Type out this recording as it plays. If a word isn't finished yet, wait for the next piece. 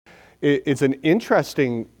It's an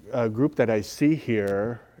interesting group that I see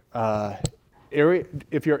here.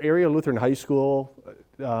 If you're area Lutheran High School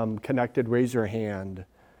connected, raise your hand.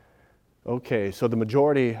 Okay, so the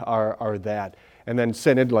majority are that. And then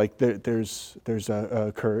Synod, like there's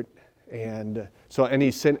a Kurt. And so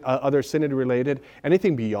any other Synod related,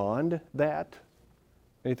 anything beyond that?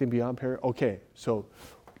 Anything beyond prayer? Okay, so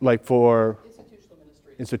like for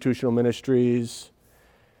institutional ministries.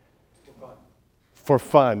 For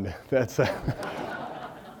fun. That's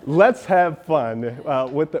let's have fun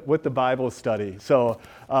with the Bible study. So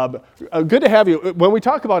good to have you. When we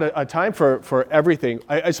talk about a time for everything,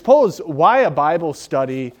 I suppose why a Bible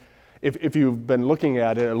study, if you've been looking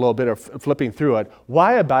at it a little bit or flipping through it,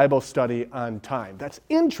 why a Bible study on time? That's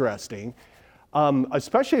interesting,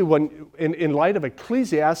 especially when in light of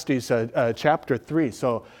Ecclesiastes chapter 3.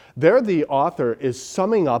 So there the author is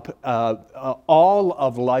summing up all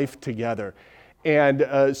of life together.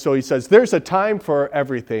 And so he says, there's a time for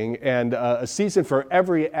everything and a season for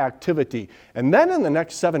every activity. And then in the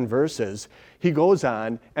next 7 verses, he goes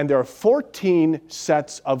on, and there are 14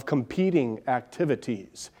 sets of competing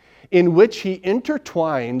activities in which he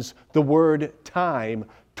intertwines the word time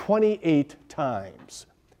 28 times.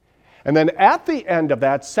 And then at the end of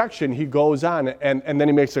that section, he goes on, and then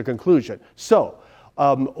he makes a conclusion. So,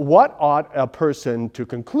 what ought a person to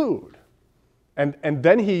conclude? And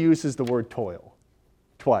then he uses the word toil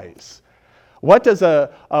twice. What is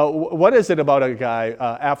it about a guy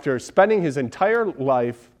after spending his entire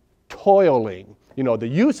life toiling, the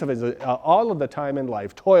use of his all of the time in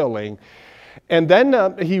life toiling, and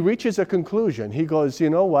then he reaches a conclusion. He goes,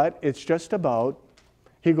 you know what? It's about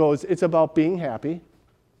being happy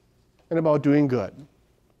and about doing good.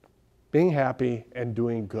 Being happy and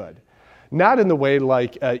doing good. Not in the way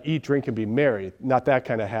like eat, drink, and be merry, not that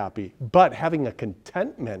kind of happy, but having a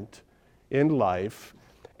contentment in life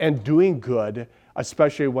and doing good,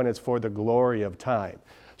 especially when it's for the glory of time.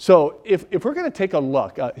 So if we're going to take a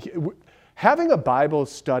look, having a Bible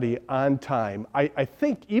study on time, I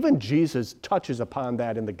think even Jesus touches upon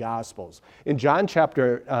that in the Gospels. In John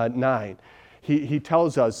chapter 9, he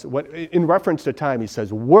tells us, in reference to time, he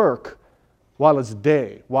says, work while it's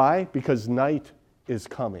day. Why? Because night is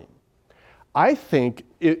coming. I think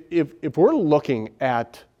if we're looking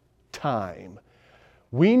at time,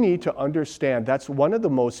 we need to understand that's one of the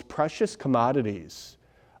most precious commodities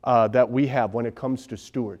that we have when it comes to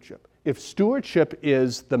stewardship. If stewardship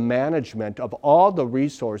is the management of all the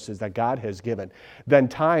resources that God has given, then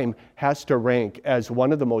time has to rank as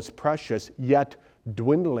one of the most precious yet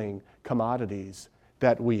dwindling commodities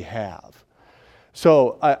that we have.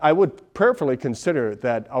 So I would prayerfully consider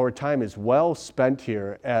that our time is well spent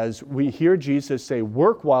here as we hear Jesus say,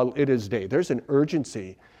 work while it is day. There's an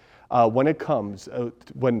urgency when it comes to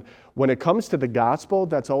the gospel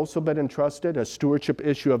that's also been entrusted, a stewardship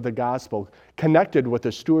issue of the gospel connected with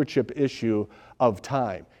a stewardship issue of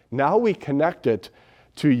time. Now we connect it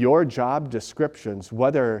to your job descriptions,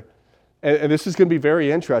 whether, and this is going to be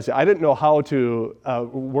very interesting. I didn't know how to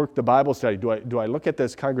work the Bible study. Do I look at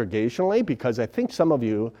this congregationally? Because I think some of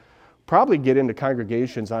you probably get into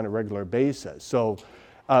congregations on a regular basis. So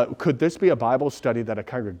could this be a Bible study that a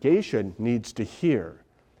congregation needs to hear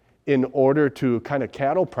in order to kind of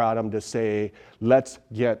cattle prod them to say, let's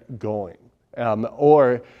get going?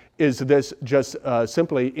 Or is this just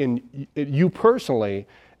simply in you personally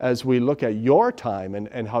as we look at your time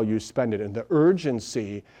and how you spend it and the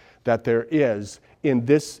urgency that there is in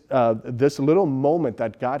this little moment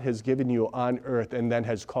that God has given you on earth and then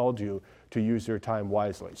has called you to use your time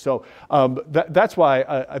wisely. So that's why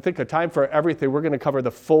I think a time for everything. We're going to cover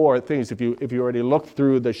the 4 things. If you already looked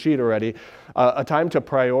through the sheet already, a time to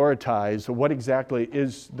prioritize. What exactly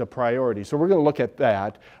is the priority? So we're going to look at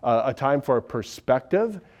that. A time for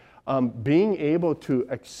perspective. Being able to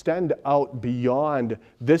extend out beyond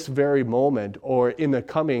this very moment or in the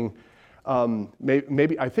coming.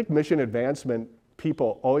 Maybe I think mission advancement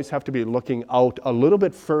people always have to be looking out a little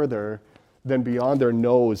bit further than beyond their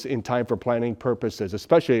nose in time for planning purposes.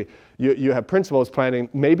 Especially you have principals planning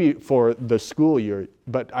maybe for the school year,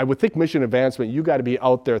 but I would think mission advancement, you got to be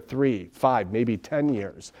out there 3, 5, maybe 10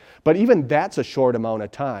 years. But even that's a short amount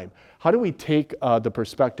of time. How do we take the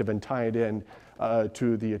perspective and tie it in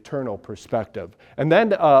to the eternal perspective? And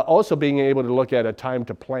then also being able to look at a time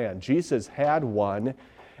to plan. Jesus had one.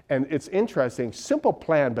 And it's interesting, simple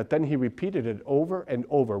plan, but then he repeated it over and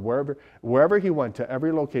over, wherever he went to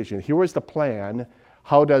every location. Here was the plan.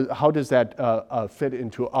 How does that fit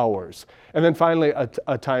into ours? And then finally,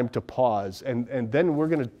 a time to pause. And then we're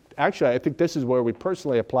going to, actually, I think this is where we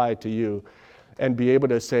personally apply it to you and be able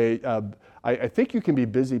to say, I think you can be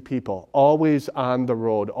busy people, always on the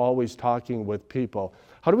road, always talking with people.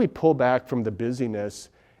 How do we pull back from the busyness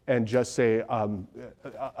and just say,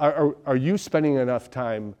 are you spending enough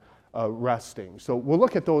time resting? So we'll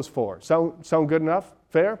look at those 4. Sound good enough?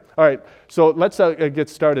 Fair? All right, so let's get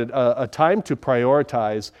started. A time to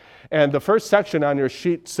prioritize. And the first section on your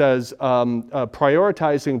sheet says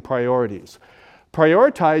prioritizing priorities.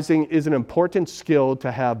 Prioritizing is an important skill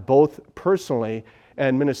to have both personally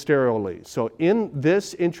and ministerially. So in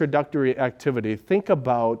this introductory activity, think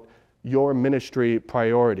about your ministry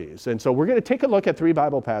priorities. And so we're going to take a look at 3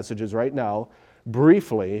 Bible passages right now,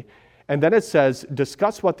 briefly, and then it says,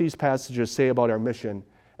 discuss what these passages say about our mission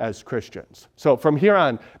as Christians. So from here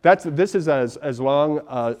on, this is as long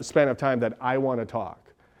a span of time that I want to talk.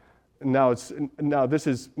 Now this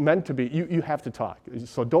is meant to be, you have to talk,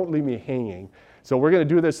 so don't leave me hanging. So we're going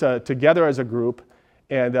to do this together as a group,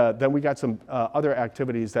 and then we got some other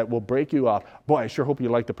activities that will break you off. Boy, I sure hope you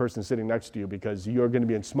like the person sitting next to you, because you're going to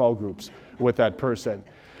be in small groups with that person.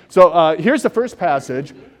 So here's the first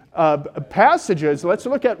passage. Passages, let's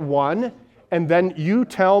look at one, and then you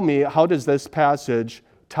tell me, how does this passage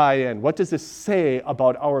tie in? What does this say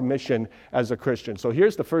about our mission as a Christian? So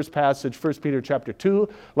here's the first passage, 1 Peter chapter 2.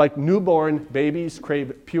 Like newborn babies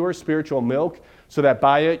crave pure spiritual milk, so that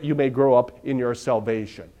by it you may grow up in your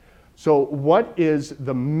salvation. So what is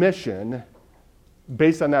the mission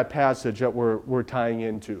based on that passage that we're tying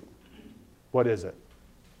into? What is it?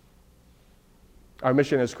 Our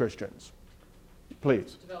mission as Christians.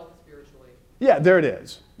 Please. Develop spiritually. Yeah, there it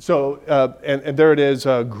is. So, and there it is,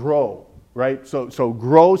 grow, right? So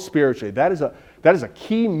grow spiritually. That is a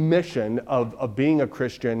key mission of being a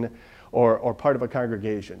Christian or part of a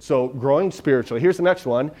congregation. So growing spiritually. Here's the next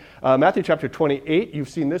one. Matthew chapter 28. You've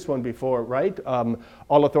seen this one before, right?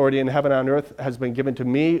 All authority in heaven and on earth has been given to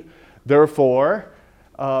me. Therefore,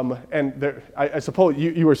 I suppose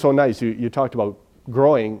you were so nice. You talked about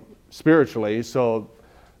growing spiritually. So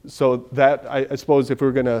that, I suppose if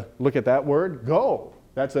we're going to look at that word, go.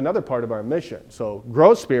 That's another part of our mission. So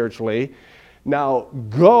grow spiritually. Now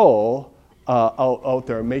go out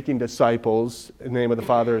there making disciples in the name of the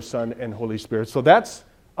Father, Son, and Holy Spirit. So that's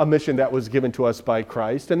a mission that was given to us by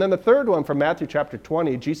Christ. And then the third one from Matthew chapter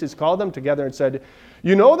 20, Jesus called them together and said,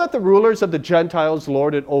 you know that the rulers of the Gentiles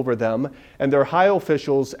lord it over them, and their high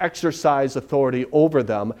officials exercise authority over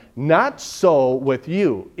them. Not so with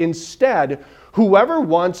you. Instead, whoever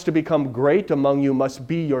wants to become great among you must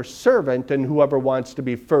be your servant, and whoever wants to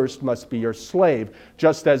be first must be your slave,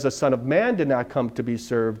 just as the Son of Man did not come to be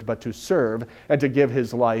served, but to serve, and to give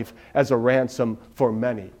his life as a ransom for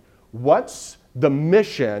many. What's the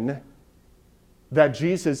mission that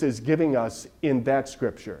Jesus is giving us in that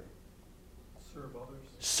scripture? Serve others.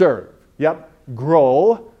 Serve. Yep.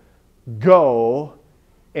 Grow, go,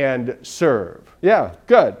 and serve. Yeah,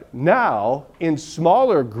 good. Now, in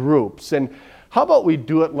smaller groups, and how about we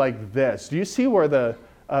do it like this? Do you see where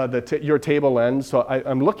your table ends? So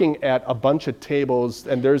I'm looking at a bunch of tables,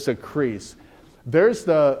 and there's a crease. There's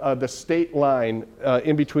the state line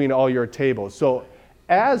in between all your tables. So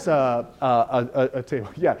as a table,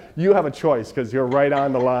 yeah, you have a choice because you're right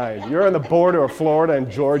on the line. You're on the border of Florida and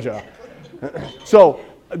Georgia. So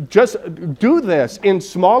just do this. In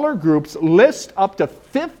smaller groups, list up to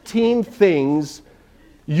 15 things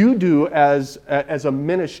you do as a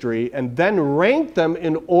ministry, and then rank them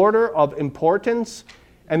in order of importance,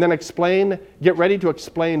 and then get ready to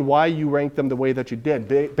explain why you rank them the way that you did,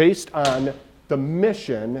 based on the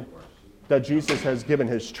mission that Jesus has given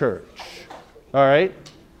his church. All right?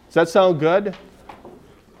 Does that sound good?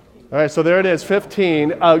 All right, so there it is, 15.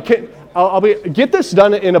 Get this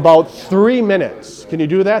done in about 3 minutes. Can you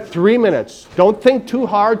do that? 3 minutes. Don't think too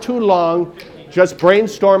hard, too long. Just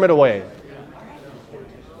brainstorm it away.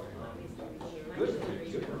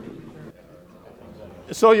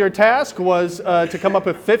 So your task was to come up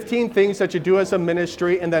with 15 things that you do as a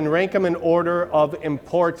ministry and then rank them in order of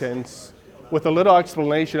importance with a little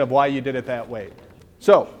explanation of why you did it that way.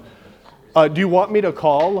 So, do you want me to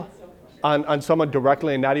call on someone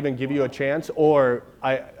directly and not even give you a chance? Or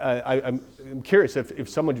I'm curious if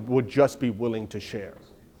someone would just be willing to share.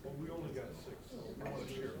 Well, we only got 6, so we want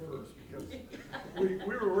to share first because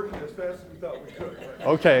we were working as fast as we thought we could. Right?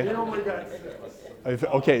 Okay. We only got 6.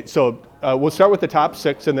 Okay, so we'll start with the top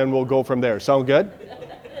 6 and then we'll go from there. Sound good?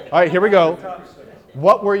 All right, here we go.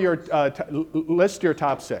 What were your, list your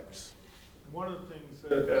top 6. One of the things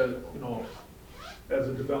that, as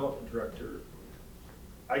a development director,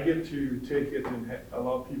 I get to take it and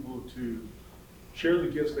allow people to share the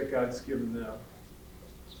gifts that God's given them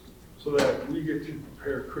so that we get to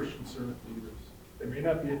prepare Christian servant leaders. They may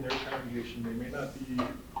not be in their congregation, they may not be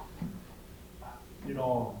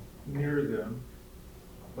near them,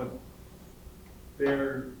 but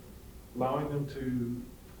they're allowing them to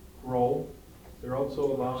grow. They're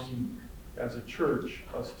also allowing, as a church,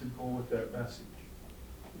 us to go with that message.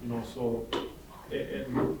 So,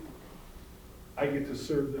 and I get to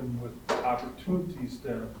serve them with opportunities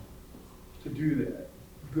then to do that.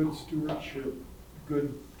 Good stewardship,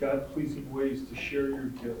 good God-pleasing ways to share your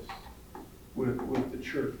gifts with the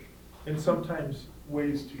church. And sometimes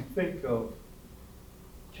ways to think of,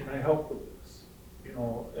 can I help with this?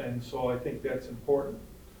 And so I think that's important.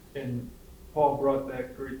 And Paul brought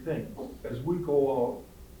that great thing. As we go out,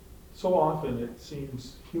 so often it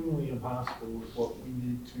seems humanly impossible with what we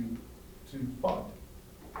need to fund.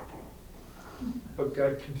 But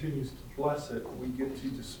God continues to bless it. We get to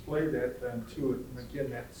display that then to it. And again,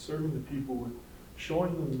 that's serving the people with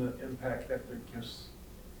showing them the impact that their gifts,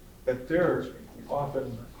 that they're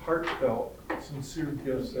often heartfelt, sincere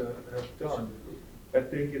gifts that have done,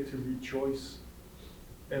 that they get to rejoice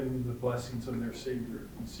in the blessings of their Savior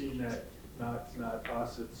and seeing that not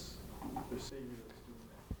us, it's the Savior that's doing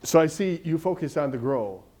that. So I see you focus on the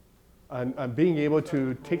grow, on being able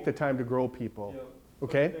to take the time to grow people. Yeah.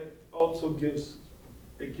 Okay? But that also gives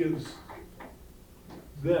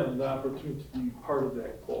them the opportunity to be part of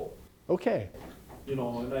that goal. Okay.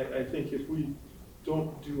 And I think if we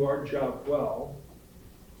don't do our job well,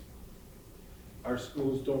 our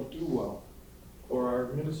schools don't do well, or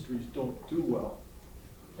our ministries don't do well.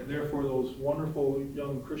 And therefore, those wonderful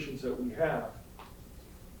young Christians that we have,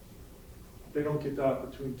 they don't get the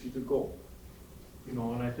opportunity to go.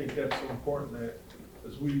 And I think that's so important that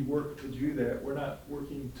as we work to do that, we're not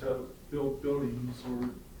working to build buildings, or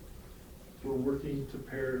we're working to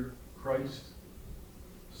pair Christ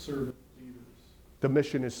servant leaders. The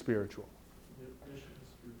mission is spiritual. The mission is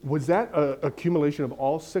spiritual. Was that an accumulation of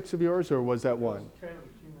all 6 of yours, or was that one? Kind of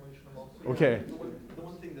accumulation of all six. Okay. The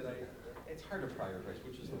one thing that it's hard to prioritize,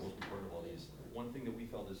 which is the most important of all these. One thing that we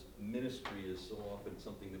felt is ministry is so often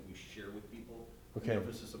something that we share with people. Okay. The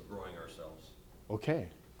emphasis of growing ourselves. Okay.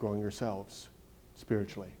 Growing yourselves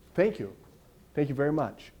spiritually. Thank you. Thank you very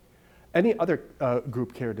much. Any other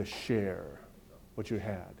group care to share what you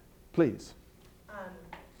had? Please.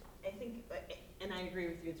 I think, and I agree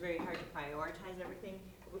with you, it's very hard to prioritize everything.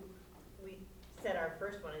 We said our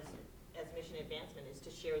first one is, as mission advancement, is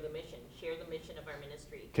to share the mission of our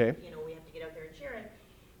ministry. Okay. We have to get out there and share it.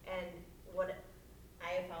 And what I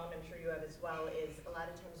have found, I'm sure you have as well, is a lot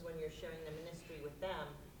of times when you're sharing the ministry with them,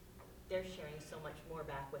 they're sharing so much more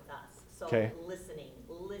back with us. So Okay. listening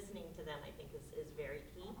to them, I think is very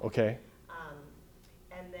key. Okay.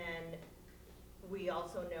 And then we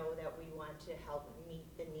also know that we want to help meet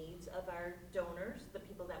the needs of our donors, the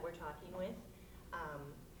people that we're talking with.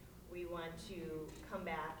 We want to come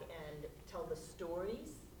back and tell the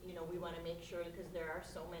stories. We want to make sure, because there are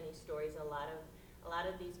so many stories. A lot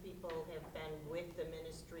of these people have been with the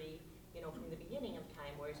ministry, from the beginning of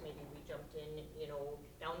time, whereas maybe we jumped in,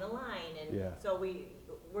 down the line. And Yeah. so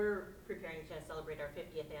we're preparing to celebrate our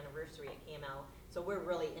 50th anniversary. It came out. So we're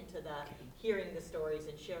really into the hearing the stories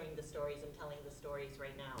and sharing the stories and telling the stories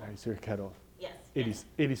right now. Nice. You're Kettle. Yes.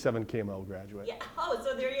 87 KML graduate. Yeah. Oh,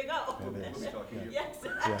 so there you go. It is. We'll be talking to you. Yes,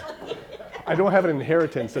 exactly. I don't have an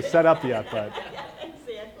inheritance to set up yet, but Yeah,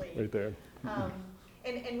 exactly. right there.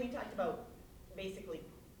 And we talked about basically,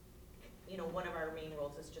 one of our main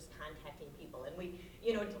roles is just contacting people. And we,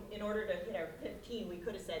 in order to hit our 15, we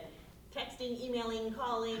could have said texting, emailing,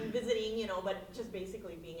 calling, visiting, but just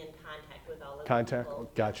basically being in contact with all of the Contact,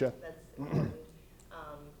 people. gotcha. That's important.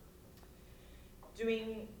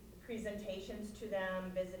 Doing presentations to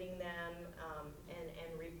them, visiting them,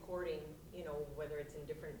 and reporting, whether it's in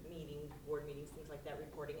different meetings, board meetings, things like that,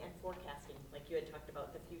 reporting and forecasting, like you had talked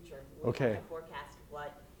about the future. We Okay. want to forecast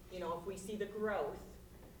what, if we see the growth,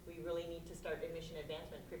 we really need to start in mission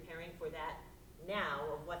advancement, preparing for that now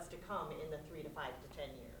of what's to come in the 3 to 5 to 10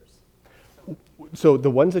 years. So the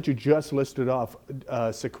ones that you just listed off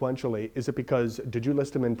sequentially, is it because, did you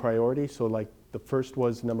list them in priority? So like the first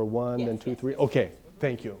was number 1, Yes, then 2, yes, 3? yes. Okay,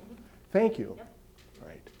 thank you. Thank you. Yep.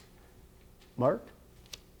 Right. Mark?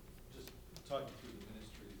 Just talking through the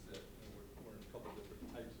ministries that, we're in a couple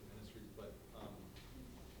different types of ministries, but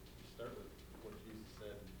you start with what Jesus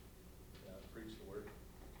said, preach the word.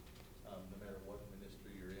 No matter what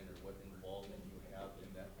ministry you're in or what involvement you have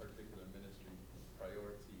in that particular ministry,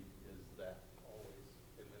 priority is that always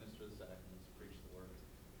administer the sacraments, preach the word.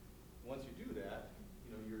 Once you do that,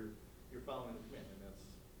 you're following the command, and that's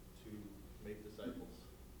to make disciples,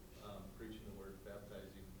 preaching the word,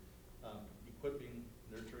 baptizing, equipping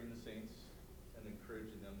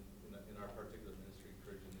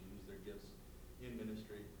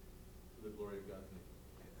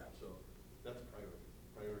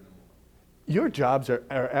Your jobs are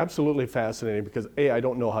absolutely fascinating because A, I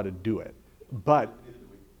don't know how to do it, but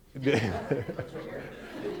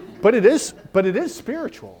but it is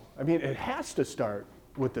spiritual. I mean, it has to start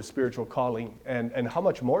with the spiritual calling, and how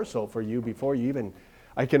much more so for you before you even,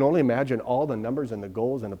 I can only imagine all the numbers and the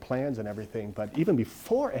goals and the plans and everything, but even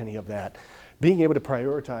before any of that, being able to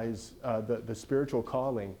prioritize the spiritual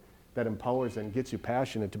calling that empowers and gets you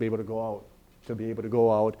passionate to be able to go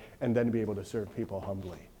out, and then be able to serve people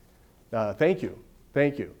humbly. Thank you.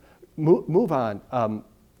 Move on.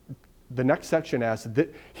 The next section asks,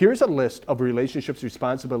 here's a list of relationships,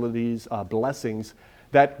 responsibilities, blessings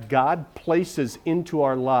that God places into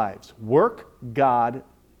our lives. Work, God,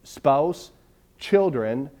 spouse,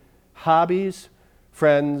 children, hobbies,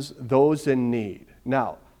 friends, those in need.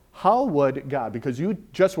 Now, how would God, because you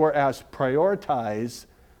just were asked, prioritize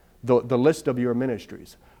the list of your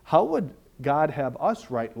ministries. How would God have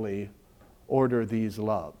us rightly order these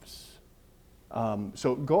loves?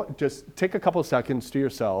 So just take a couple seconds to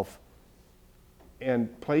yourself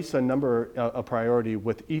and place a number, a priority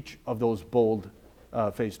with each of those bold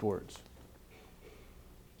faced words.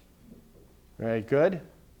 All right, good?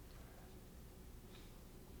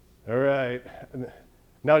 All right.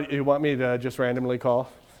 Now you want me to just randomly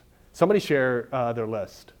call? Somebody share their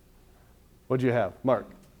list. What'd you have? Mark.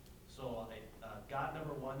 So God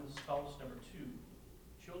number 1, spouse number 2,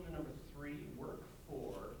 children number 3, work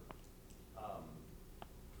 4,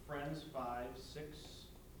 friends 5, 6,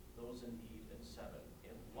 those in need, and 7.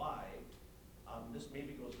 And why? This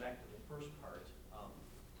maybe goes back to the first part.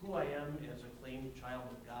 Who I am as a claimed child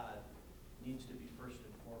of God needs to be first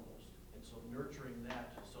and foremost. And so nurturing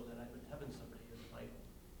that so that I'm in heaven someday is vital.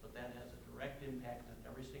 But that has a direct impact on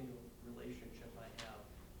every single relationship I have.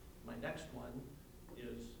 My next one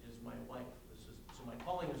is my wife. So my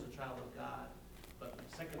calling is a child of God, but my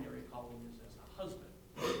secondary calling is as a husband.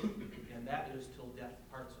 And that is till death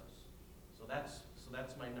parts us. So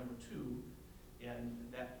that's my number 2, and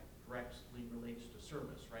that directly relates to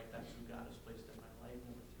service, right? That's who God has placed in my life.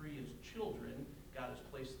 Number 3 is children. God has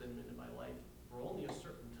placed them into my life for only a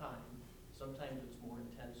certain time. Sometimes it's more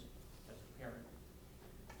intense as a parent.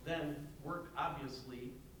 Then work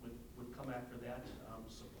obviously would come after that,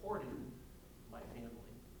 supporting my family.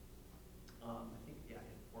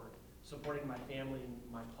 Supporting my family and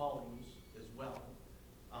my callings as well,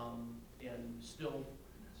 and still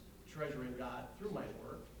treasuring God through my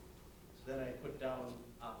work. So then I put down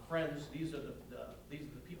friends. These are the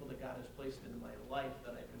people that God has placed into my life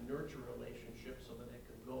that I can nurture relationships so that I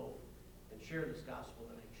can go and share this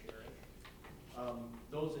gospel that I cherish.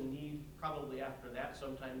 Those in need, probably after that,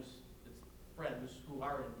 sometimes it's friends who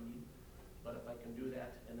are in need, but if I can do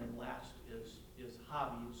that. And then last is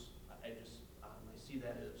hobbies. I see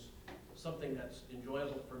that as something that's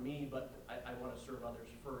enjoyable for me, but I want to serve others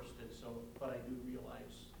first. And so, but I do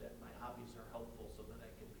realize that my hobbies are helpful so that I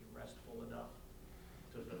can be restful enough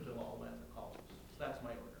to fulfill all my other callings. So that's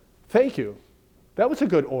my order. Thank you. That was a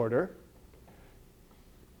good order.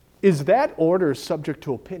 Is that order subject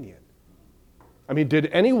to opinion? I mean, did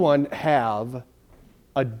anyone have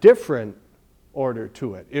a different order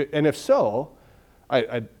to it? And if so,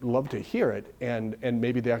 I'd love to hear it and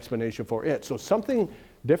maybe the explanation for it. So something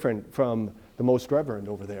different from the most reverend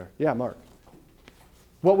over there. Yeah, Mark.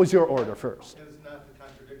 What was your order first? It's not to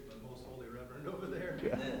contradict the most holy reverend over there.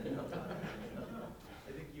 Yeah.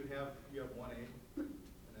 I think you have 1A, and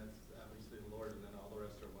that's obviously the Lord, and then all the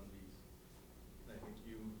rest are 1Bs. And I think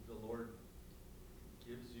the Lord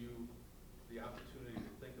gives you the opportunity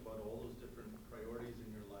to think about all those different priorities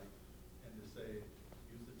in your life and to say,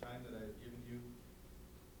 use the time that I've given you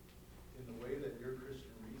in the way that your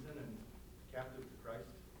Christian reason and captive to Christ.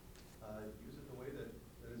 Use it the way that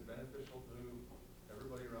is beneficial to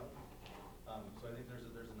everybody around you. So I think there's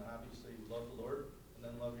an obviously love the Lord and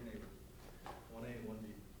then love your neighbor. 1A and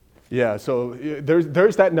 1B. Yeah, so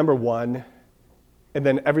there's that number 1, and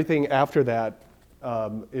then everything after that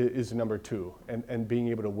is number 2, and being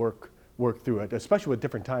able to work through it, especially with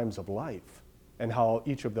different times of life and how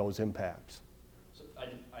each of those impacts. So I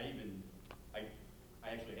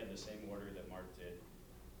actually had the same order that Mark did,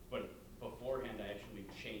 but beforehand I actually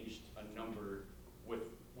changed a number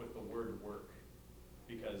with the word work,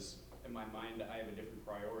 because in my mind I have a different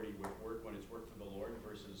priority with work when it's work for the Lord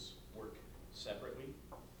versus work separately.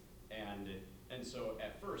 And so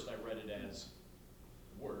at first I read it as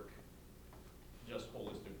work, just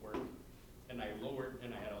holistic work, and I had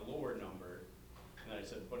a lower number, and I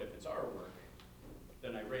said, but if it's our work,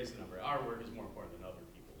 then I raised the number. Our work is more important than other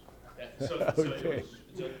people's. So Okay. it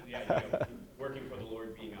was the idea of working for the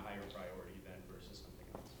Lord being a higher priority than versus something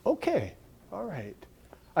else. Okay, all right.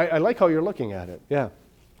 I like how you're looking at it, yeah.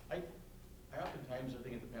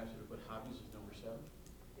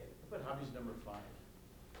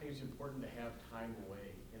 think it's important to have time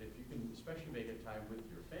away, and if you can especially make it time with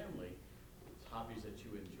your family, it's hobbies that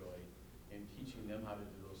you enjoy, and teaching them how to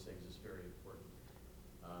do those things is very important.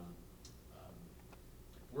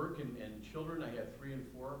 Work and children, I had 3 and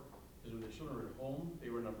 4, because when the children were at home, they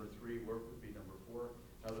were number 3, work would be number 4.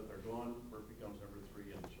 Now that they're gone, work becomes number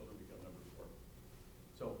 3, and the children become number 4.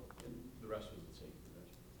 So, and the rest was the same.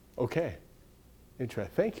 Okay.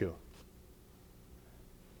 Interesting. Thank you.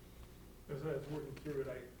 As I was working through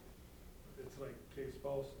it, it's like, okay,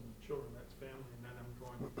 spouse and children, that's family, and then I'm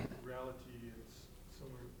going, reality, it's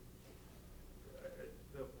similar,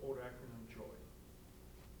 the old acronym JOY.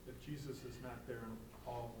 If Jesus is not there in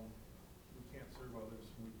all of them, we can't serve others.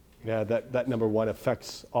 Yeah, that number 1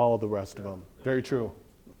 affects all the rest of them. Very true.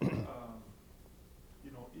 You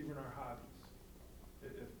know, even our hobbies.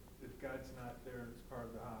 If God's not there, it's part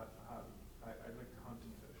of the hobby. I like to hunt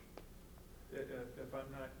and fish. If I'm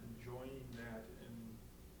not enjoying that in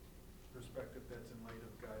perspective that's in light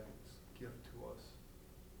of God's gift to us,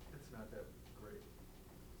 it's not that great.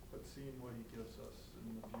 But seeing what He gives us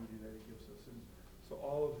and the beauty that He gives us, and so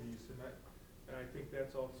all of these, and I think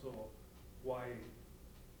that's also why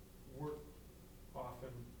work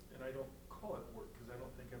often, and I don't call it work because I don't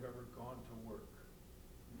think I've ever gone to work.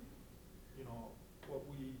 You know, what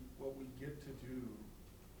we get to do,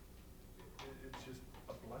 it's just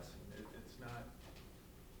a blessing. It's not.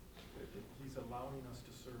 He's allowing us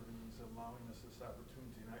to serve, and He's allowing us this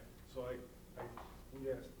opportunity. And we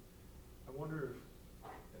asked. I wonder if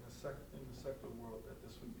in the secular world that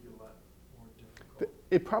this would be a lot more difficult.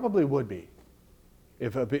 It probably would be,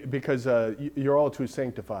 because you're all too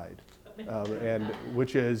sanctified, and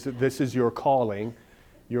which is, this is your calling,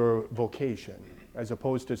 your vocation, as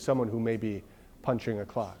opposed to someone who may be punching a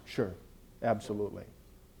clock. Sure, absolutely.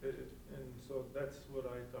 And so that's what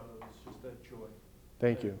I thought of, was just that joy.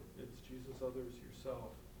 Thank you. It's Jesus, others, yourself.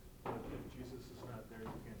 But if Jesus is not there,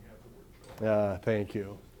 you can't have the word joy. Thank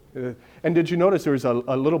you. And did you notice there was a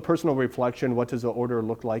little personal reflection? What does the order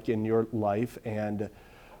look like in your life? And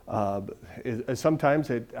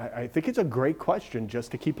sometimes I think it's a great question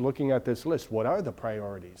just to keep looking at this list. What are the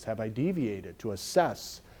priorities? Have I deviated? To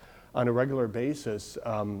assess on a regular basis.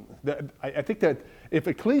 I think that if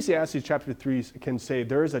Ecclesiastes chapter 3 can say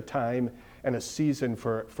there is a time and a season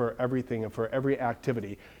for everything and for every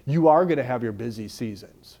activity, you are going to have your busy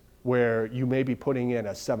seasons where you may be putting in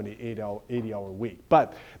a 80-hour week.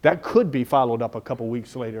 But that could be followed up a couple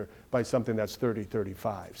weeks later by something that's 30,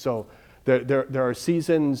 35. So there are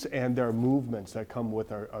seasons and there are movements that come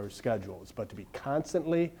with our schedules. But to be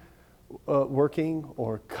constantly working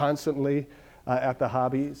or constantly at the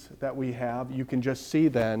hobbies that we have, you can just see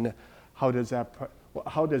then how does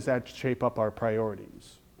that shape up our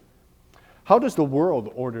priorities. How does the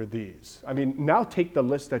world order these? I mean, now take the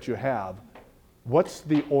list that you have. What's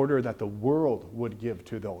the order that the world would give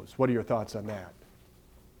to those? What are your thoughts on that?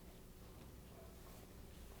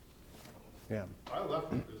 Yeah. I left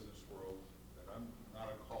the business world, and I'm not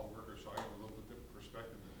a call worker, so I have a little bit different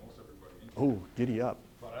perspective than most everybody. Oh, giddy up.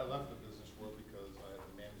 But I left the business world because I had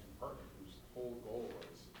a managing partner whose whole goal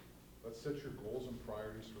was, let's set your goals and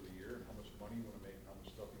priorities for the year and how much money you want to make and how much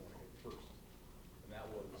stuff you want to get first. And that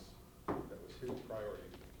was his priority.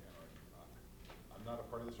 I'm not a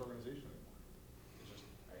part of this organization anymore. It's just,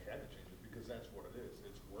 I had to change it because that's what it is.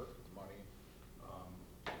 It's work, it's money,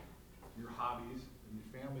 your hobbies, and your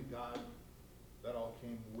family, God. That all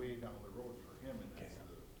came way down the road for him, and that's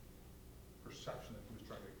the perception that he was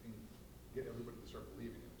trying to get everybody to start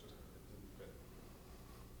believing in. It didn't fit.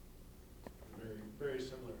 Very, very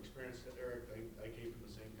similar experience to Eric. I came from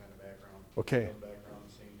the same kind of background. Okay. Background,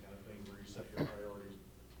 the same kind of thing where you set your priorities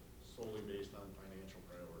solely based on financial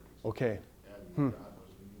priorities. Okay. And God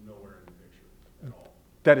was nowhere in the picture at all.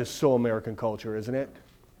 That is so American culture, isn't it?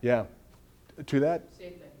 Yeah. To that?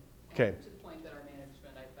 Same thing. Okay. To the point that our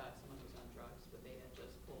management, I thought someone was on drugs, but they had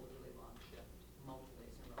just pulled a really long shift multiple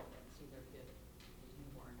days in a row and seen their kid was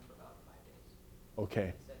newborn for about 5 days.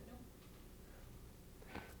 Okay. They said, no.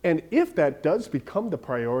 And if that does become the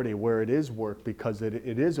priority where it is work because it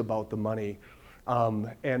is about the money,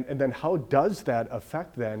 and then how does that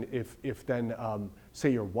affect then if then, say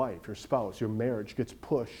your wife, your spouse, your marriage gets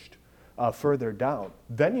pushed further down,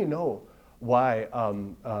 then you know why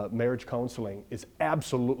marriage counseling is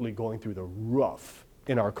absolutely going through the rough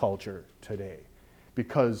in our culture today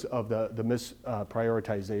because of the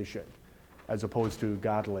misprioritization as opposed to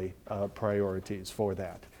godly priorities for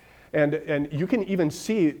that. And you can even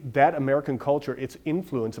see that American culture, its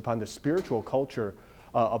influence upon the spiritual culture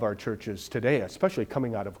of our churches today, especially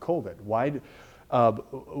coming out of COVID. Why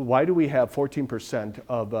do we have 14%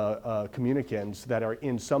 of communicants that are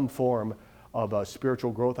in some form of a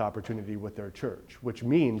spiritual growth opportunity with their church, which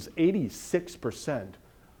means 86%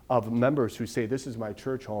 of members who say, this is my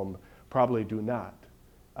church home, probably do not.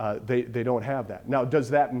 They don't have that. Now, does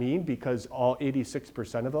that mean because all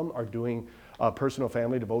 86% of them are doing personal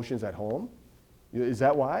family devotions at home? Is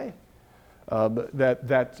that why?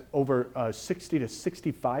 That over 60 to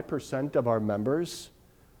 65% of our members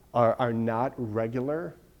are not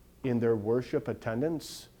regular in their worship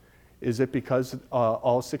attendance? Is it because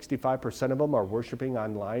all 65% of them are worshiping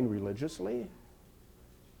online religiously?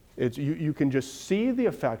 You can just see the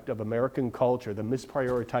effect of American culture, the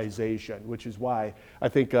misprioritization, which is why I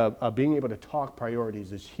think being able to talk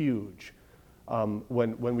priorities is huge.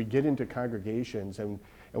 When we get into congregations and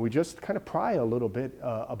we just kind of pry a little bit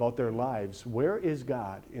about their lives, where is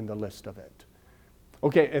God in the list of it?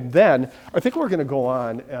 Okay, and then I think we're going to go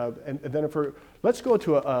on, and then let's go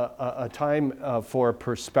to a time for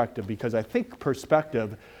perspective, because I think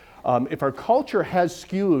perspective, if our culture has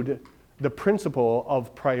skewed the principle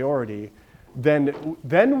of priority, then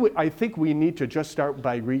I think we need to just start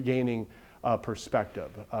by regaining perspective,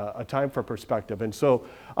 a time for perspective. And so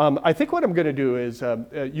I think what I'm going to do is,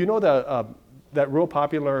 you know that real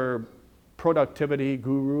popular productivity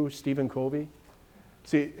guru, Stephen Covey?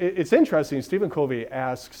 See, it's interesting. Stephen Covey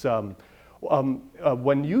asks,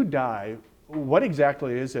 when you die, what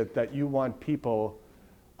exactly is it that you want people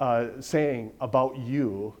saying about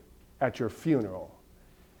you at your funeral?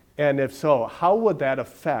 And if so, how would that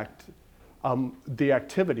affect the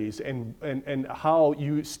activities and how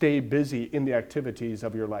you stay busy in the activities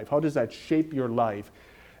of your life? How does that shape your life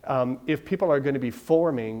if people are going to be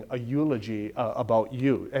forming a eulogy about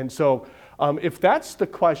you? And so if that's the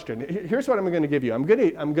question, here's what I'm going to give you. I'm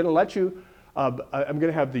going to let you, I'm going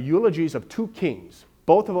to have the eulogies of two kings.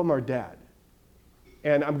 Both of them are dead.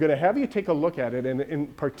 And I'm going to have you take a look at it. And in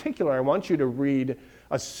particular, I want you to read,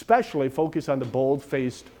 especially focus on the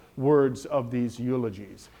bold-faced words of these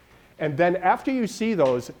eulogies. And then after you see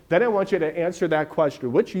those, then I want you to answer that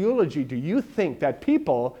question. Which eulogy do you think that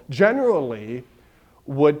people generally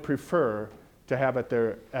would prefer to have at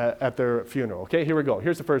their funeral? Okay, here we go.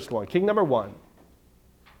 Here's the first one. King number one.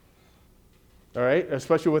 All right,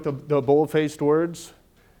 especially with the bold-faced words.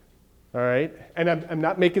 All right, and I'm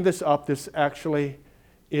not making this up. This actually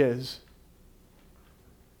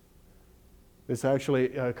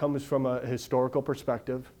comes from a historical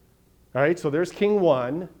perspective. All right, so there's King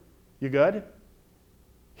 1. You good?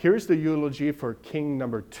 Here's the eulogy for King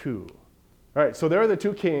number 2. All right, so there are the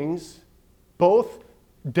two kings, both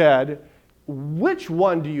dead. Which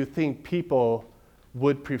one do you think people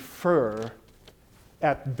would prefer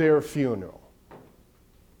at their funeral?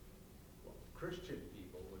 Well, Christian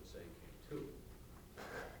people would say King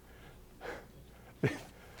 2.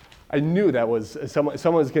 I knew that was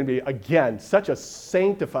someone's going to be, again, such a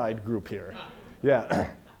sanctified group here. Yeah.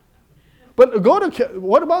 But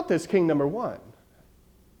what about this King number 1?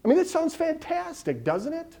 I mean, it sounds fantastic,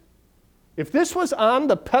 doesn't it? If this was on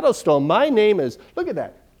the pedestal, my name is, look at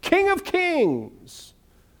that, King of Kings.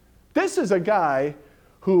 This is a guy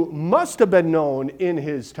who must have been known in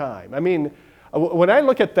his time. I mean, when I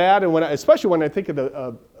look at that, and especially when I think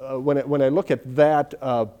of when I look at that,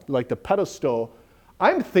 like the pedestal,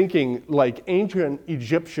 I'm thinking like ancient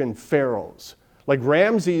Egyptian pharaohs, like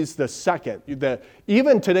Ramses II.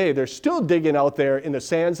 Even today, they're still digging out there in the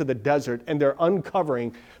sands of the desert, and they're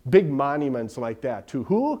uncovering big monuments like that. To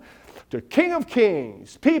who? To King of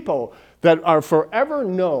Kings, people that are forever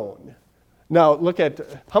known. Now, look at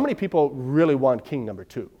how many people really want King number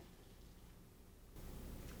 2.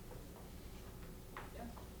 Yeah,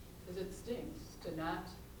 because it stings to not,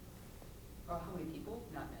 or how many people?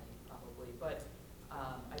 Not many, probably, but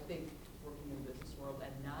I think working in the business world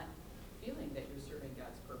and not feeling that you're serving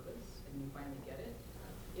God's purpose and you finally get it,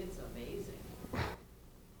 it's amazing.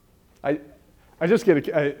 I just get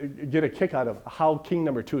a kick out of how King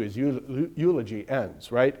number 2, his eulogy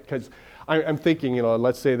ends, right? Because I'm thinking,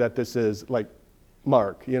 let's say that this is like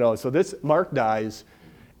Mark, so this Mark dies,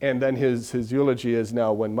 and then his eulogy is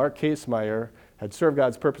now when Mark Casemeyer had served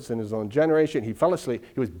God's purpose in his own generation, he fell asleep,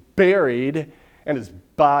 he was buried, and his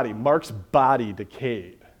body, Mark's body,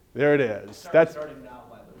 decayed. There it is. Starting now,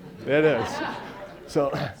 by the way. There it is. So.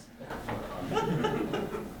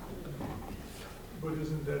 But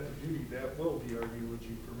isn't that the beauty? That will be our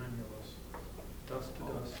eulogy for many of us. Dust to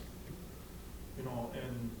dust.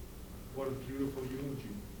 And what a beautiful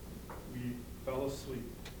eulogy. We fell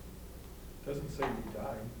asleep. It doesn't say we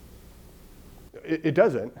died. It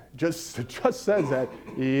doesn't. It just says that,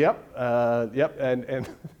 yep,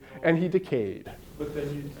 and he decayed. But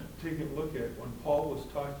then you take a look at when Paul was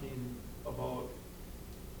talking about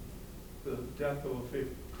the death of a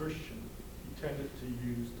faithful Christian, he tended to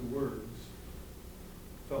use the words,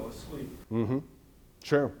 fell asleep, Mm-hmm.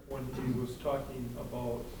 Sure. when he was talking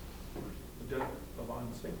about the death of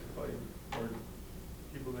unsanctified, or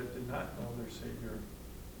people that did not know their Savior.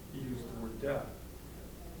 He used the word death.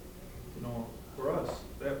 You know, for us,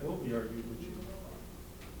 that will be argued with you.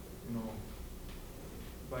 You know,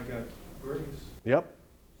 by God's grace. Yep.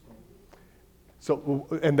 So, So,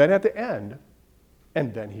 and then at the end,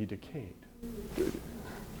 and then he decayed.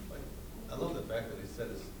 I love the fact that he said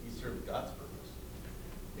he served God's purpose.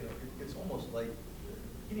 You know, it's almost like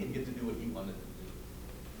he didn't get to do what he wanted to do.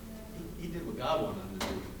 He did what God wanted him to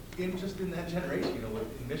do. In that generation, you know,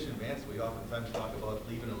 in mission advance, we oftentimes talk about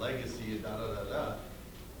leaving a legacy and da-da-da-da.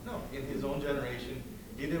 No, in his own generation,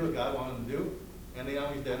 he did what God wanted him to do, and now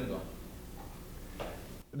he's dead and gone.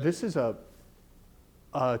 This is a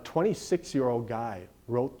 26-year-old guy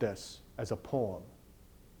wrote this as a poem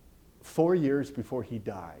 4 years before he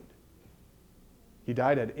died. He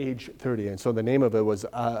died at age 30, and so the name of it was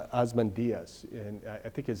Ozymandias, and I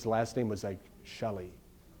think his last name was like Shelley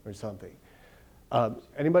or something.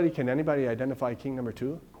 Can anybody identify king number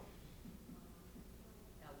 2?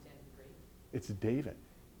 Alexander the Great. It's David.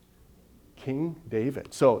 King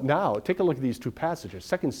David. So now, take a look at these two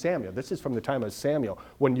passages. 2 Samuel, this is from the time of Samuel.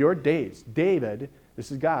 When your days, David,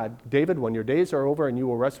 this is God, David, when your days are over and you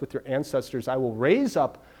will rest with your ancestors, I will raise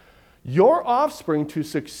up your offspring to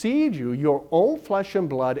succeed you, your own flesh and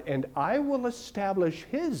blood, and I will establish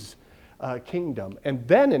his kingdom. And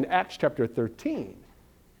then in Acts chapter 13,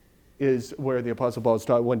 is where the Apostle Paul is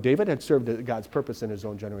taught. When David had served God's purpose in his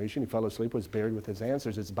own generation, he fell asleep, was buried with his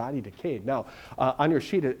ancestors, his body decayed. Now, on your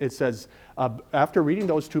sheet, it says, after reading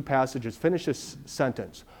those two passages, finish this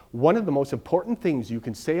sentence. One of the most important things you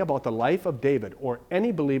can say about the life of David or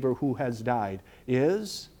any believer who has died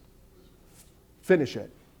is, finish it.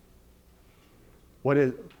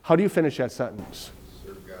 How do you finish that sentence?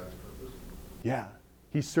 Serve God's purpose. Yeah.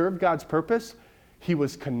 He served God's purpose. He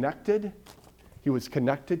was connected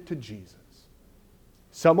to Jesus.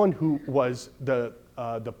 Someone who was the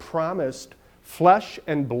promised flesh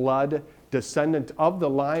and blood descendant of the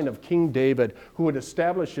line of King David who would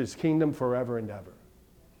establish his kingdom forever and ever.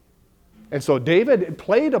 And so David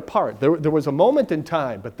played a part. There was a moment in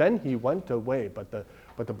time, but then he went away. But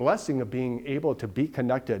the blessing of being able to be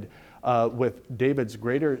connected with David's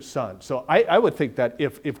greater son. So I would think that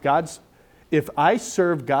if I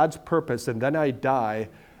serve God's purpose and then I die,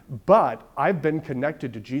 but I've been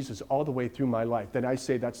connected to Jesus all the way through my life, then I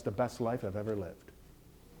say that's the best life I've ever lived.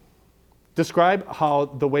 Describe how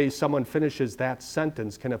the way someone finishes that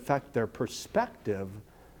sentence can affect their perspective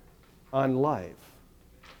on life.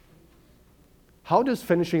 How does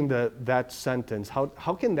finishing that sentence,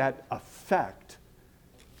 how can that affect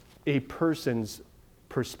a person's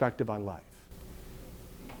perspective on life?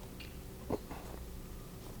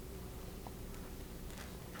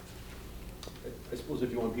 I suppose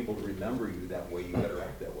if you want people to remember you that way, you better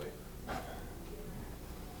act that way.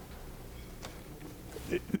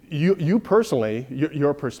 You personally,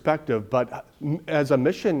 your perspective, but as a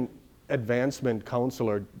mission advancement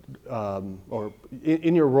counselor, or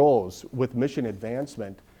in your roles with mission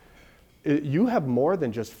advancement, you have more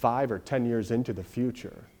than just 5 or 10 years into the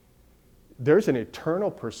future. There's an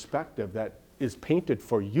eternal perspective that is painted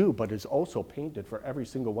for you, but is also painted for every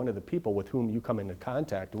single one of the people with whom you come into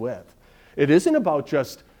contact with. It isn't about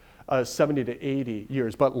just 70 to 80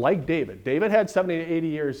 years, but like David had 70 to 80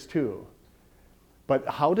 years too. But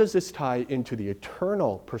how does this tie into the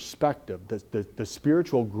eternal perspective, the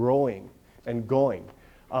spiritual growing and going?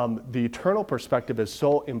 The eternal perspective is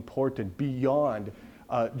so important beyond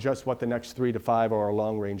just what the next 3 to 5 or our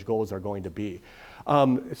long-range goals are going to be.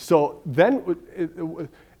 So then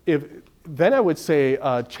I would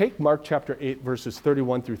say, take Mark chapter 8, verses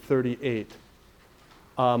 31 through 38.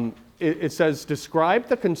 It says, describe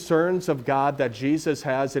the concerns of God that Jesus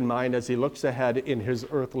has in mind as he looks ahead in his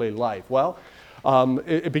earthly life. Well,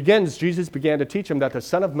 Jesus began to teach him that the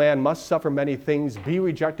Son of Man must suffer many things, be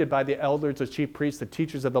rejected by the elders, the chief priests, the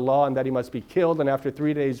teachers of the law, and that he must be killed and after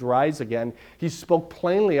 3 days rise again. He spoke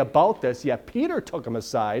plainly about this, yet Peter took him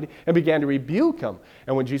aside and began to rebuke him.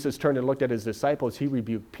 And when Jesus turned and looked at his disciples, he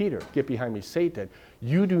rebuked Peter. Get behind me, Satan.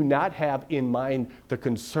 You do not have in mind the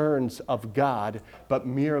concerns of God, but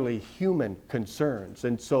merely human concerns.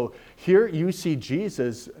 And so here you see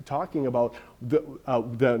Jesus talking about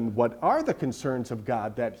then what are the concerns of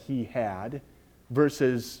God that he had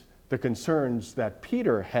versus the concerns that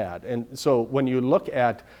Peter had. And so when you look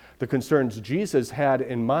at the concerns Jesus had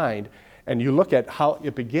in mind, and you look at how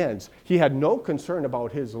it begins, he had no concern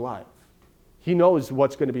about his life. He knows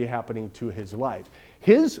what's going to be happening to his life.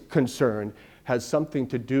 His concern has something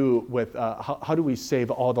to do with how do we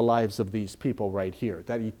save all the lives of these people right here,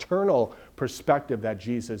 that eternal perspective that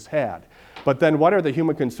Jesus had. But then what are the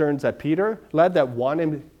human concerns that Peter led that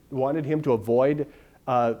wanted him to avoid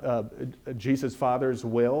Jesus' Father's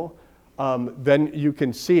will? Then you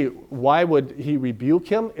can see, why would he rebuke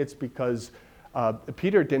him? It's because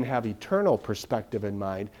Peter didn't have eternal perspective in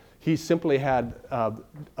mind. He simply had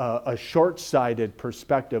a short-sighted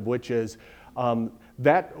perspective, which is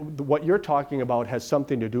that what you're talking about has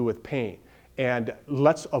something to do with pain, and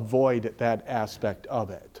let's avoid that aspect of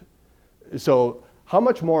it. So how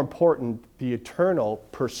much more important the eternal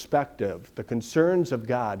perspective, the concerns of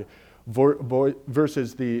God,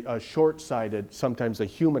 versus the short-sighted, sometimes a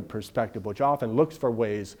human perspective, which often looks for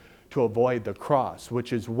ways to avoid the cross,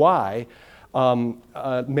 which is why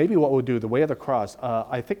maybe what we'll do, the way of the cross,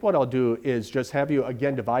 I think what I'll do is just have you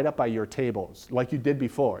again divide up by your tables, like you did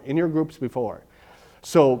before, in your groups before.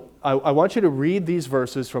 So I want you to read these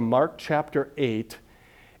verses from Mark chapter 8,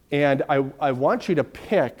 and I want you to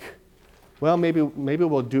pick, well, maybe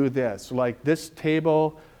we'll do this, like this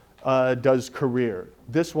table does career,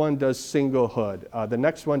 this one does singlehood, the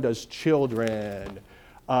next one does children,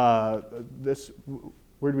 where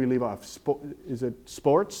do we leave off? Is it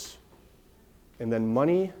sports? And then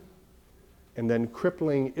money, and then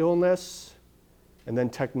crippling illness, and then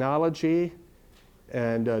technology,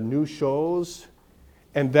 and new shows,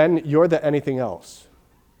 and then you're the anything else.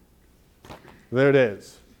 There it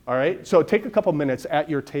is. All right? So take a couple minutes at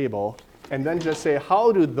your table, and then just say,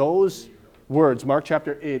 how do those words, Mark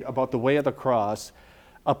chapter 8, about the way of the cross,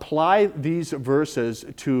 apply these verses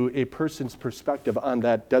to a person's perspective on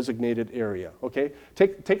that designated area, okay?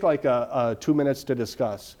 Take like 2 minutes to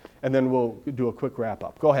discuss, and then we'll do a quick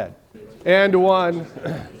wrap-up. Go ahead. And one.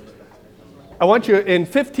 I want you, in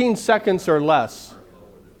 15 seconds or less,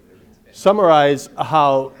 summarize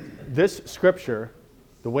how this scripture,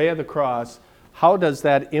 the way of the cross, how does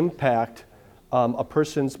that impact a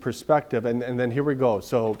person's perspective? And then here we go.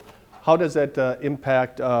 So how does that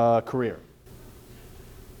impact career?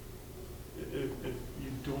 If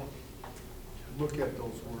you don't look at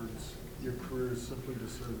those words, your career is simply to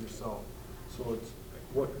serve yourself. So it's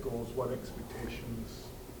what goals, what expectations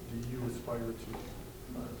do you aspire to?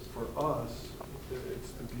 For us,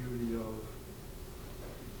 it's the beauty of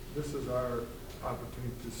this is our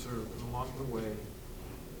opportunity to serve. And along the way,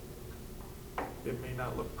 it may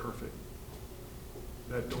not look perfect.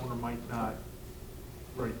 That donor might not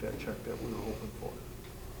write that check that we were hoping for.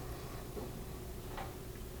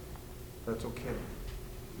 That's okay.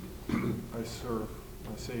 I serve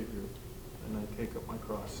my Savior, and I take up my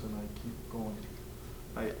cross, and I keep going.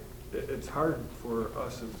 It's hard for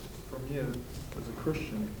us, for me as a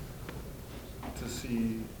Christian, to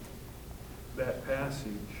see that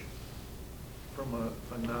passage from a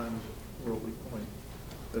non-worldly point.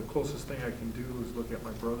 The closest thing I can do is look at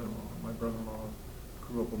my brother-in-law. My brother-in-law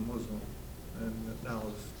grew up a Muslim, and now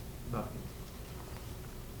is not.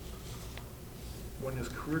 When his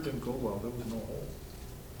career didn't go well, there was no hope.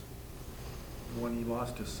 When he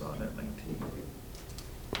lost his son at 19,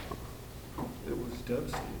 it was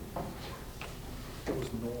devastating. There was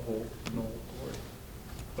no hope, no glory.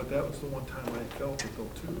 But that was the one time I felt it though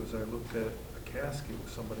too, as I looked at a casket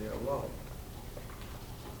with somebody I loved.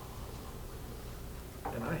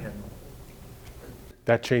 And I had no hope.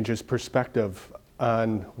 That changes perspective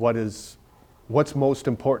on what's most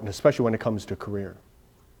important, especially when it comes to career.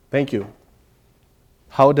 Thank you.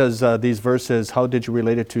 How does these verses, how did you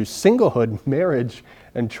relate it to singlehood, marriage,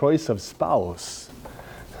 and choice of spouse?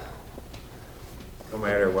 No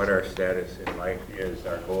matter what our status in life is,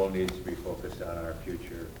 our goal needs to be focused on our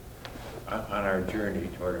future, on our journey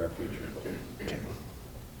toward our future.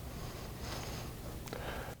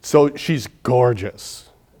 So she's gorgeous,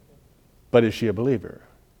 but is she a believer?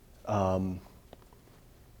 What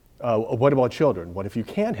about children? What if you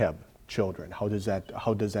can't have children? How does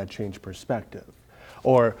that change perspective?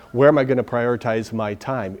 Or where am I going to prioritize my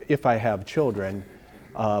time if I have children?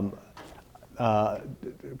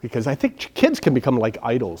 Because I think kids can become like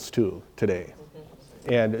idols too today.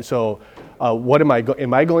 And so what am I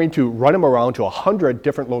going to run them around to 100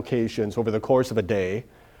 different locations over the course of a day?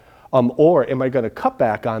 Or am I going to cut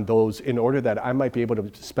back on those in order that I might be able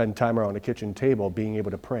to spend time around a kitchen table being able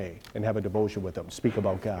to pray and have a devotion with them, speak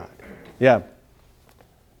about God? Yeah.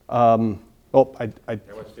 That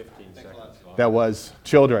was 15 seconds. That was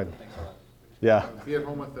children. Yeah. Be at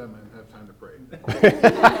home with them and have time to pray.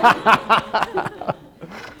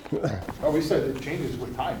 Oh, we said it changes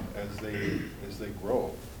with time as they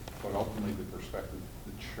grow, but ultimately the perspective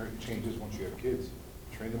changes once you have kids.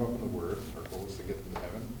 Train them up in the Word. Our goal is to get them to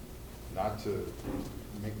heaven, not to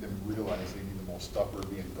make them realize they need to most stop or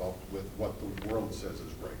be engulfed with what the world says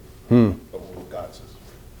is right, but what God says is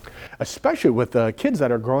right. Especially with kids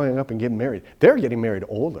that are growing up and getting married. They're getting married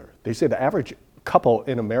older. They say the average couple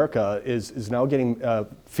in America is now getting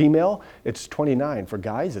female, it's 29. For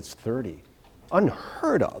guys, it's 30.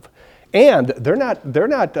 Unheard of. And they're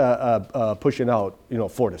not pushing out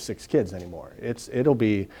 4 to 6 kids anymore. It'll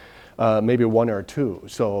be maybe 1 or 2.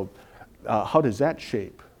 So how does that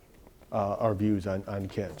shape our views on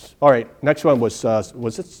kids? All right, next one was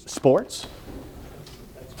it sports?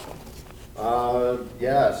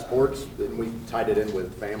 Yeah, sports, and we tied it in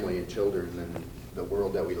with family and children and the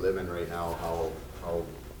world that we live in right now, how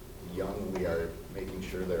young we are, making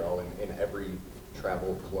sure they're all in every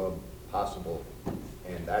travel club possible.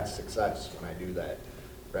 And that's success when I do that,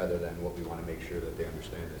 rather than what we want to make sure that they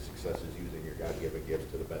understand that success is using your God-given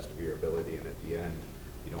gifts to the best of your ability, and at the end,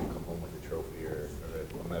 you don't come home with a trophy or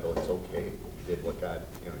a medal. It's okay. You did what God,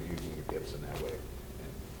 using your gifts in that way.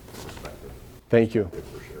 And perspective. Thank you. Good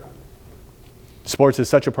for sure on it. Sports is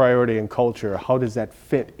such a priority in culture. How does that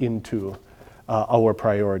fit into our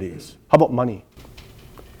priorities? How about money?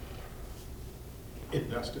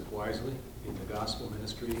 Invest it wisely in the gospel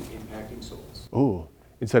ministry, impacting souls. Ooh,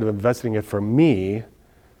 instead of investing it for me,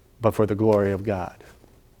 but for the glory of God.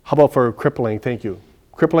 How about for crippling, thank you,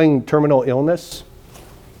 crippling terminal illness?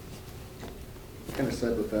 Kind of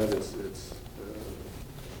said with that, it's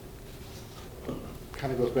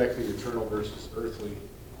kind of goes back to the eternal versus earthly.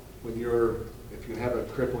 If you have a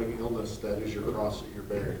crippling illness, that is your cross that you're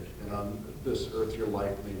bearing. And on this earth, your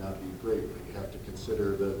life may not be great, but you have to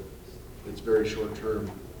consider that it's very short term.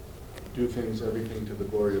 Do everything to the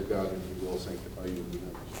glory of God, and He will sanctify you and you.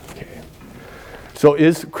 Okay. So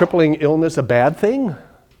is crippling illness a bad thing?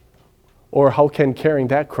 Or how can carrying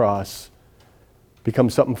that cross become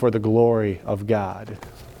something for the glory of God?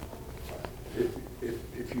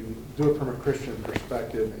 If you do it from a Christian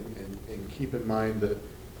perspective and keep in mind that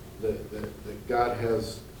God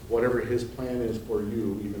has whatever His plan is for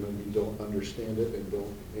you, even though you don't understand it and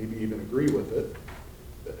don't maybe even agree with it,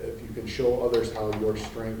 if you can show others how your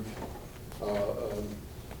strength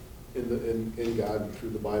in God and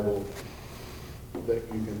through the Bible, that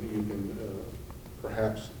you can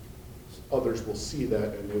perhaps others will see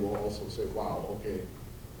that and they will also say, wow, okay,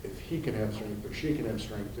 if he can have strength or she can have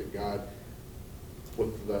strength in God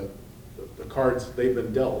with the cards they've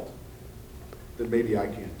been dealt, then maybe I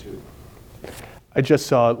can too. I just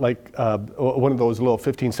saw one of those little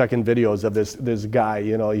 15-second videos of this guy.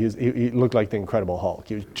 He looked like the Incredible Hulk.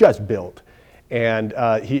 He was just built, and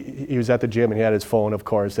he was at the gym and he had his phone, of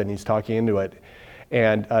course, and he's talking into it,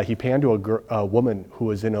 and he panned to a woman who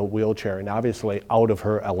was in a wheelchair and obviously out of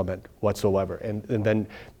her element whatsoever, and then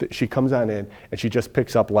she comes on in and she just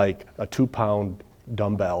picks up like a 2-pound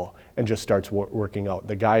dumbbell and just starts working out.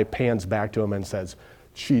 The guy pans back to him and says,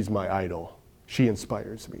 "She's my idol. She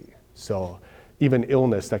inspires me." So even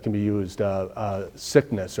illness that can be used,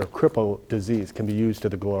 sickness or cripple disease can be used to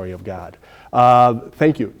the glory of God.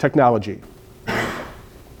 Thank you. Technology.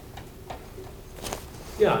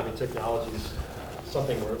 Yeah, I mean, technology is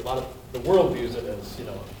something where a lot of the world views it as,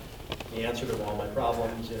 the answer to all my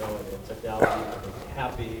problems, and technology can make me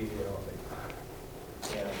happy,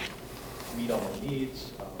 and meet all my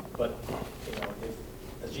needs. But, if,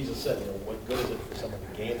 as Jesus said, what good is it for someone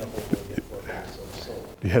to gain the whole world and forfeit his soul?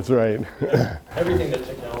 That's right. Everything that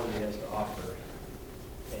technology has to offer,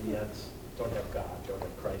 and yet don't have God, don't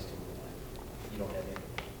have Christ in your life. You don't have anything.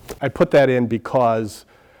 I put that in because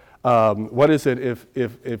what is it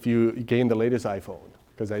if you gain the latest iPhone?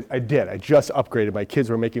 Because I did. I just upgraded. My kids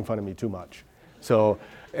were making fun of me too much. So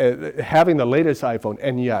having the latest iPhone,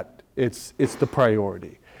 and yet it's the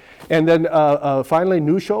priority. And then finally,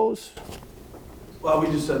 new shows. Well,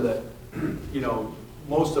 we just said that,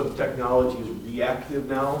 most of technology is reactive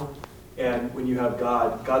now. And when you have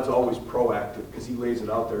God, God's always proactive because He lays it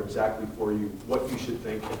out there exactly for you, what you should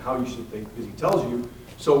think and how you should think, because He tells you.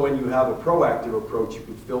 So when you have a proactive approach, you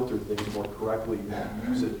can filter things more correctly and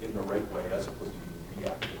use it in the right way as opposed to being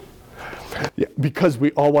reactive. Yeah, because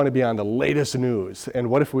we all want to be on the latest news, and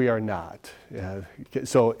what if we are not?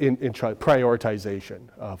 So in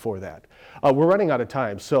prioritization for that. We're running out of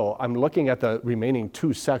time, so I'm looking at the remaining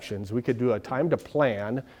 2 sections. We could do a time to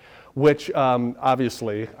plan, which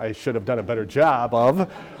obviously I should have done a better job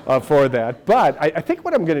of for that. But I think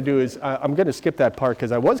what I'm going to do is I'm going to skip that part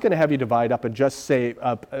because I was going to have you divide up and just say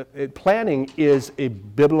planning is a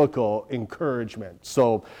biblical encouragement.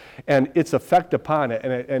 So, and its effect upon it.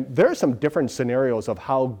 And there are some different scenarios of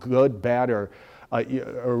how good, bad, or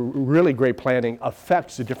really great planning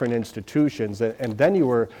affects the different institutions. And then you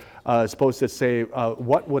were supposed to say,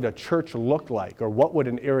 what would a church look like, or what would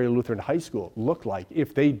an area Lutheran high school look like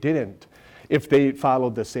if they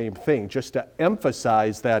followed the same thing, just to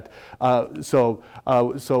emphasize that.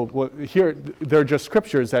 Here, there are just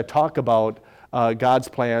scriptures that talk about God's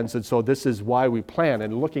plans, and so this is why we plan,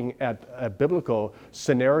 and looking at biblical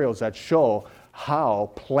scenarios that show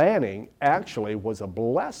how planning actually was a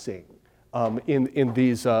blessing in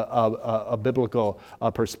these biblical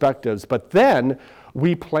perspectives. But then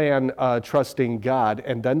we plan trusting God,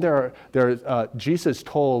 and then Jesus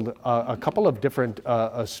told a couple of different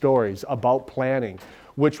stories about planning,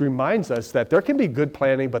 which reminds us that there can be good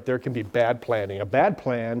planning, but there can be bad planning. A bad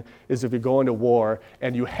plan is if you go into war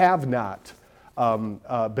and you have not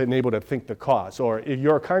been able to think the cost, or if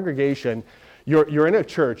you're a congregation, you're in a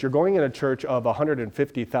church, you're going in a church of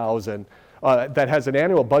 150,000 that has an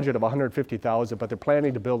annual budget of 150,000, but they're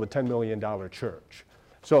planning to build a $10 million church.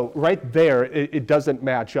 So right there, it doesn't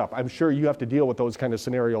match up. I'm sure you have to deal with those kind of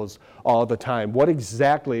scenarios all the time. What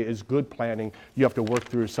exactly is good planning? You have to work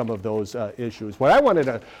through some of those issues. What I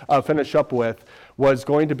wanted to finish up with was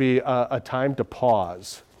going to be a time to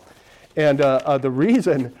pause. And the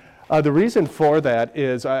reason for that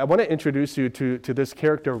is I want to introduce you to this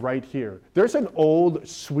character right here. There's an old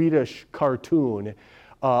Swedish cartoon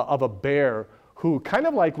of a bear who, kind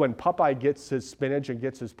of like when Popeye gets his spinach and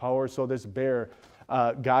gets his power, so this bear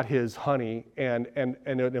got his honey and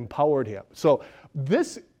it empowered him. So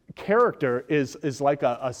this character is like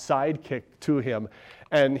a sidekick to him,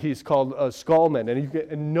 and he's called Skullman. And you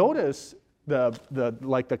can notice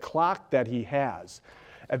the clock that he has.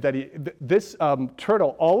 This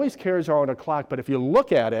turtle always carries around a clock, but if you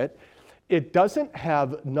look at it, it doesn't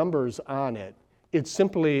have numbers on it. It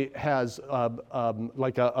simply has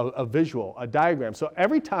like a visual, a diagram. So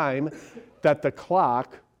every time that the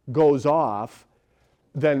clock goes off,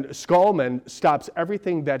 then Skullman stops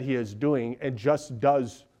everything that he is doing and just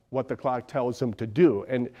does what the clock tells him to do.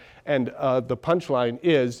 And the punchline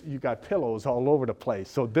is, you got pillows all over the place.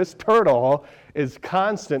 So this turtle is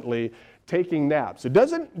constantly taking naps. It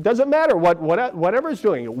doesn't matter whatever he's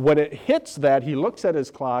doing. When it hits that, he looks at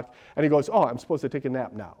his clock and he goes, oh, I'm supposed to take a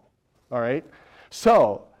nap now. All right?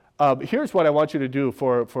 So here's what I want you to do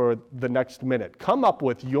for the next minute. Come up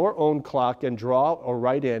with your own clock and draw or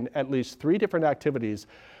write in at least 3 different activities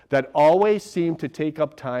that always seem to take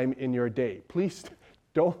up time in your day. Please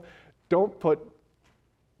don't put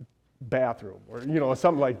bathroom or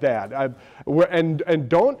something like that. And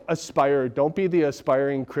don't be the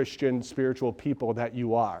aspiring Christian spiritual people that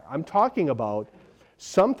you are. I'm talking about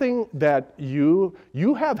something that you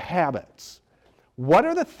have habits. What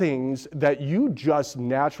are the things that you just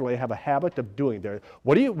naturally have a habit of doing there?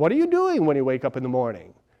 What are you doing when you wake up in the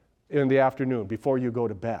morning, in the afternoon, before you go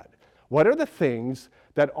to bed? What are the things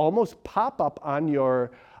that almost pop up on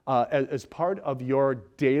your as part of your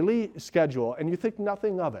daily schedule, and you think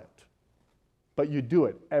nothing of it, but you do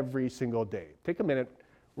it every single day? Take a minute,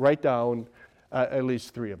 write down at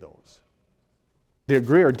least 3 of those. They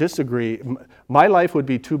agree or disagree. My life would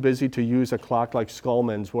be too busy to use a clock like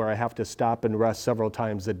Skullman's, where I have to stop and rest several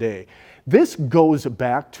times a day. This goes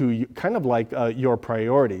back to kind of like your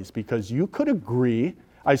priorities, because you could agree,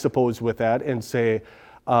 I suppose, with that and say,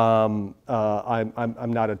 I'm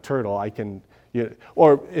not a turtle. I can,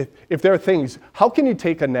 or if there are things, how can you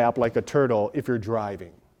take a nap like a turtle if you're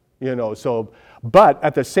driving? But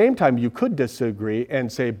at the same time, you could disagree and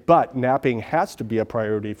say, but napping has to be a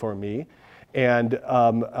priority for me. And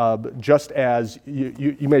just as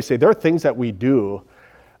you may say, there are things that we do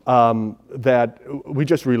that we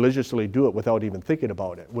just religiously do it without even thinking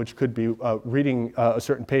about it, which could be reading a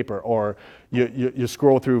certain paper, or you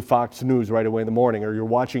scroll through Fox News right away in the morning, or you're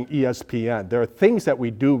watching ESPN. There are things that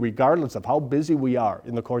we do regardless of how busy we are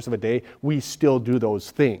in the course of a day. We still do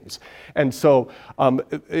those things. And so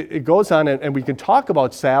it goes on, and we can talk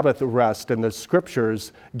about Sabbath rest, and the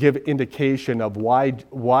scriptures give indication of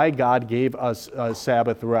why God gave us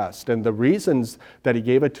Sabbath rest. And the reasons that he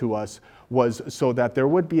gave it to us was so that there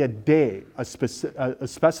would be a day, a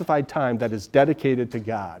specified time that is dedicated to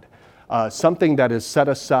God, something that is set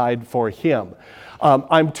aside for him.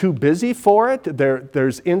 I'm too busy for it.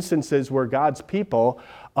 There's instances where God's people,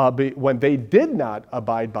 when they did not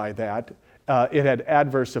abide by that, it had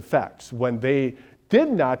adverse effects. When they did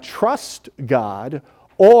not trust God,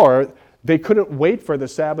 or they couldn't wait for the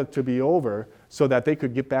Sabbath to be over so that they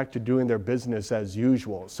could get back to doing their business as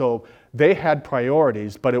usual. So they had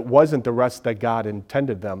priorities, but it wasn't the rest that God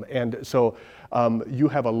intended them. And so you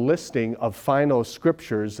have a listing of final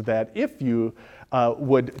scriptures that if you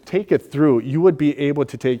would take it through, you would be able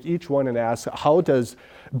to take each one and ask, how does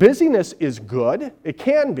busyness is good? It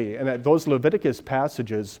can be. And those Leviticus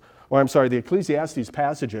passages the Ecclesiastes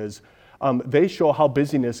passages, they show how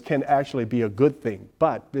busyness can actually be a good thing,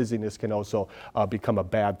 but busyness can also become a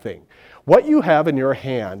bad thing. What you have in your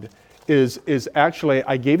hand is actually,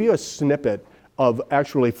 I gave you a snippet of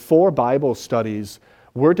actually 4 Bible studies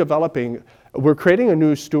we're developing. We're creating a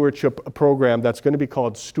new stewardship program that's going to be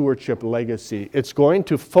called Stewardship Legacy. It's going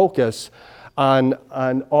to focus on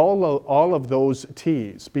all of those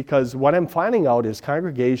T's, because what I'm finding out is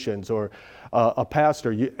congregations or a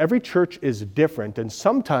pastor, every church is different, and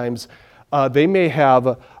sometimes they may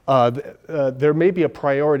have, there may be a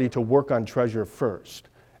priority to work on treasure first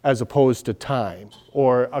as opposed to time.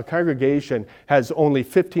 Or a congregation has only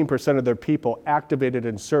 15% of their people activated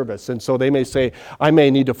in service, and so they may say, I may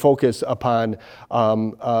need to focus upon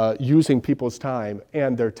using people's time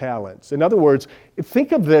and their talents. In other words,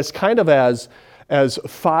 think of this kind of as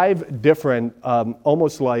 5 different,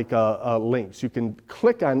 almost like links. You can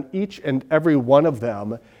click on each and every one of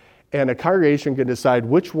them, and a congregation can decide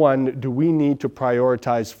which one do we need to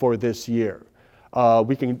prioritize for this year.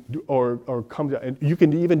 We can, or come to, you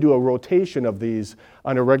can even do a rotation of these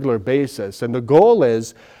on a regular basis. And the goal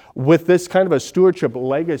is, with this kind of a stewardship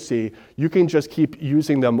legacy, you can just keep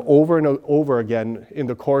using them over and over again in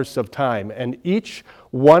the course of time. And each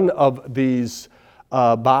one of these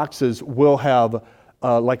boxes will have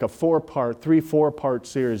like a 4-part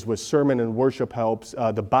series with sermon and worship helps,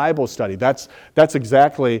 the Bible study. That's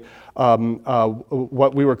exactly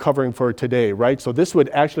what we were covering for today, right? So this would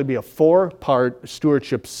actually be a 4-part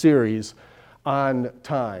stewardship series on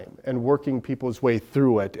time and working people's way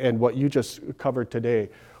through it. And what you just covered today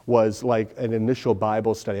was like an initial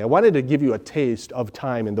Bible study. I wanted to give you a taste of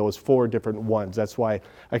time in those 4 different ones. That's why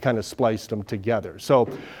I kind of spliced them together. So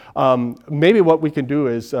maybe what we can do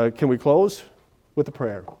is, can we close with a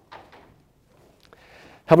prayer?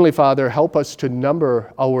 Heavenly Father, help us to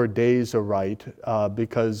number our days aright,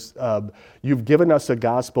 because you've given us a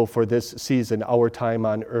gospel for this season, our time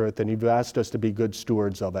on earth, and you've asked us to be good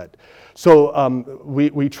stewards of it. So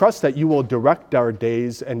we trust that you will direct our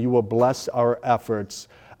days and you will bless our efforts.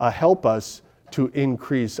 Help us to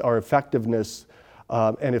increase our effectiveness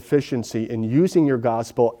and efficiency in using your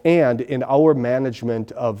gospel and in our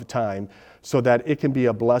management of time, so that it can be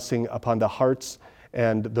a blessing upon the hearts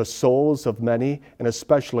and the souls of many, and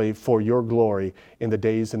especially for your glory in the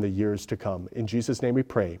days and the years to come. In Jesus' name we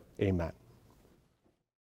pray, amen.